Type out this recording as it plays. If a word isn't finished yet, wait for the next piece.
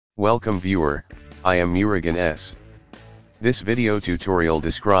Welcome viewer, I am Murugan S. This video tutorial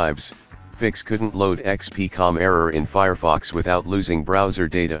describes, fix couldn't load XPCOM error in Firefox without losing browser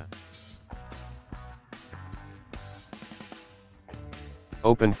data.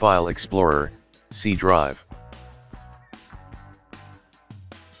 Open File Explorer, C Drive.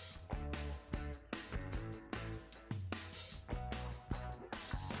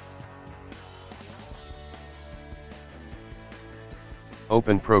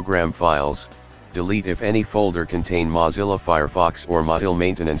 Open Program Files, delete if any folder contain Mozilla Firefox or Mozilla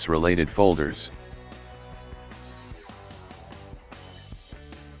maintenance related folders.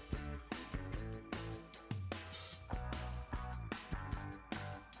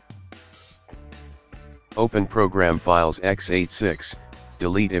 Open Program Files x86,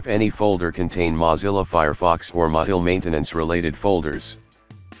 delete if any folder contain Mozilla Firefox or Mozilla maintenance related folders.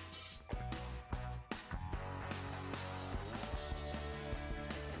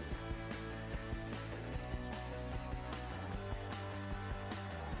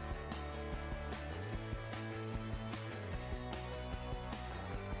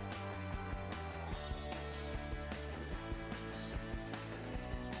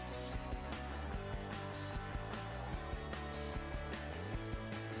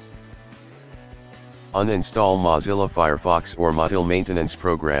 Uninstall Mozilla Firefox or Mozilla maintenance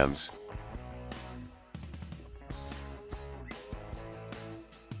programs.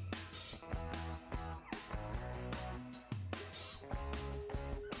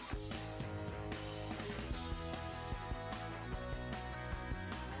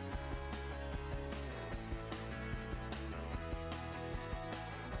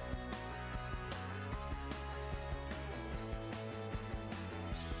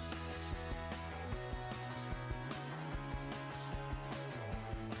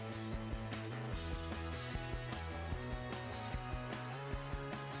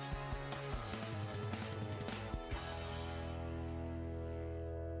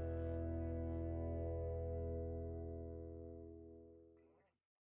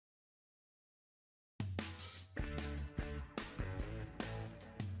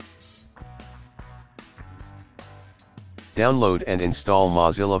 Download and install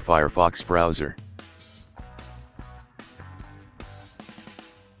Mozilla Firefox browser.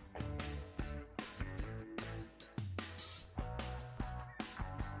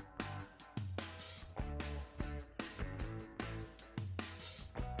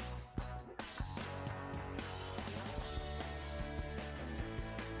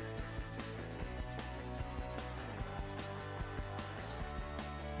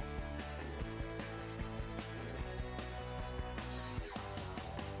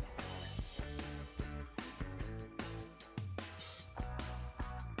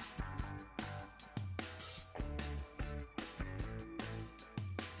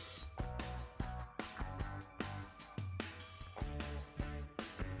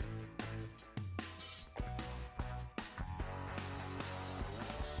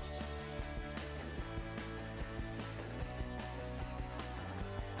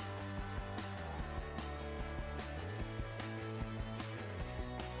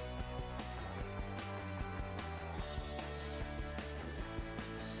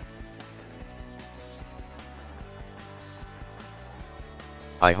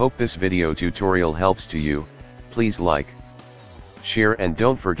 I hope this video tutorial helps to you. Please like, share and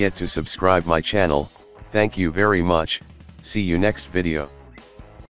don't forget to subscribe my channel. Thank you very much. See you next video.